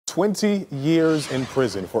20 years in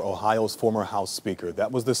prison for Ohio's former House Speaker.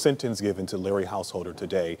 That was the sentence given to Larry Householder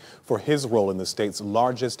today for his role in the state's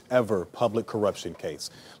largest ever public corruption case.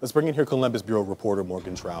 Let's bring in here Columbus Bureau reporter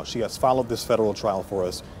Morgan Trout. She has followed this federal trial for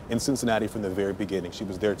us in Cincinnati from the very beginning. She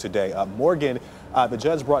was there today. Morgan, the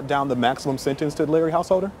judge brought down the maximum sentence to Larry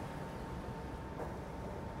Householder?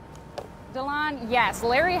 Delon, yes,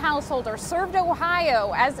 Larry Householder served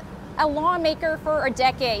Ohio as a lawmaker for a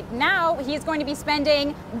decade. Now he's going to be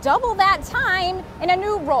spending double that time in a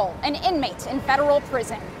new role, an inmate in federal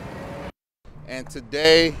prison. And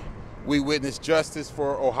today we witness justice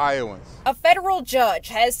for Ohioans. A federal judge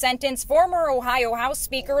has sentenced former Ohio House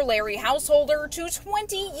Speaker Larry Householder to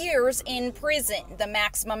 20 years in prison, the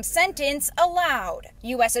maximum sentence allowed.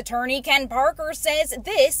 U.S. Attorney Ken Parker says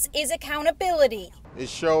this is accountability. It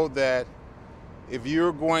showed that if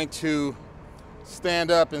you're going to stand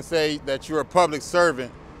up and say that you're a public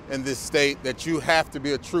servant in this state, that you have to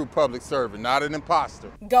be a true public servant, not an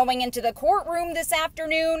imposter. Going into the courtroom this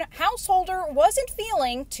afternoon, Householder wasn't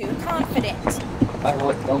feeling too confident. I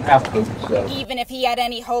really don't have to. So. Even if he had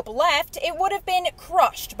any hope left, it would have been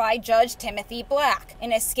crushed by Judge Timothy Black.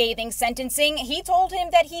 In a scathing sentencing, he told him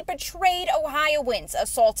that he betrayed Ohioans,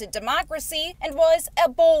 assaulted democracy, and was a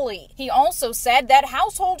bully. He also said that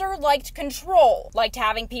Householder liked control, liked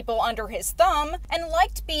having people under his thumb, and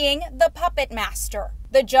liked being the puppet master.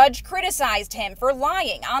 The judge criticized him for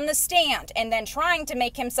lying on the stand and then trying to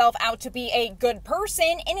make himself out to be a good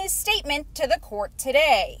person in his statement to the court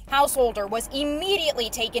today. Householder was immediately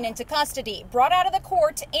taken into custody, brought out of the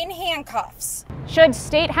court in handcuffs. Should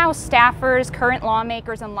State House staffers, current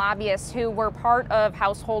lawmakers, and lobbyists who were part of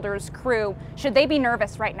Householder's crew, should they be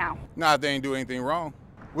nervous right now? No, they ain't do anything wrong.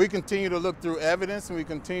 We continue to look through evidence and we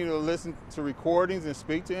continue to listen to recordings and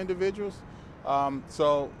speak to individuals.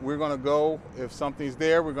 So we're going to go, if something's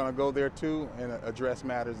there, we're going to go there too and address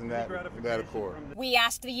matters in that accord. We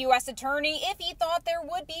asked the U.S. Attorney if he thought there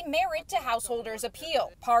would be merit to Householder's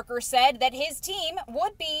appeal. Parker said that his team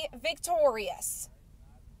would be victorious.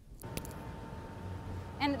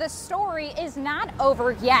 And the story is not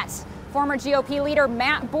over yet. Former GOP leader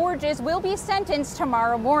Matt Borges will be sentenced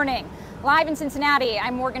tomorrow morning. Live in Cincinnati,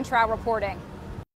 I'm Morgan Trout reporting.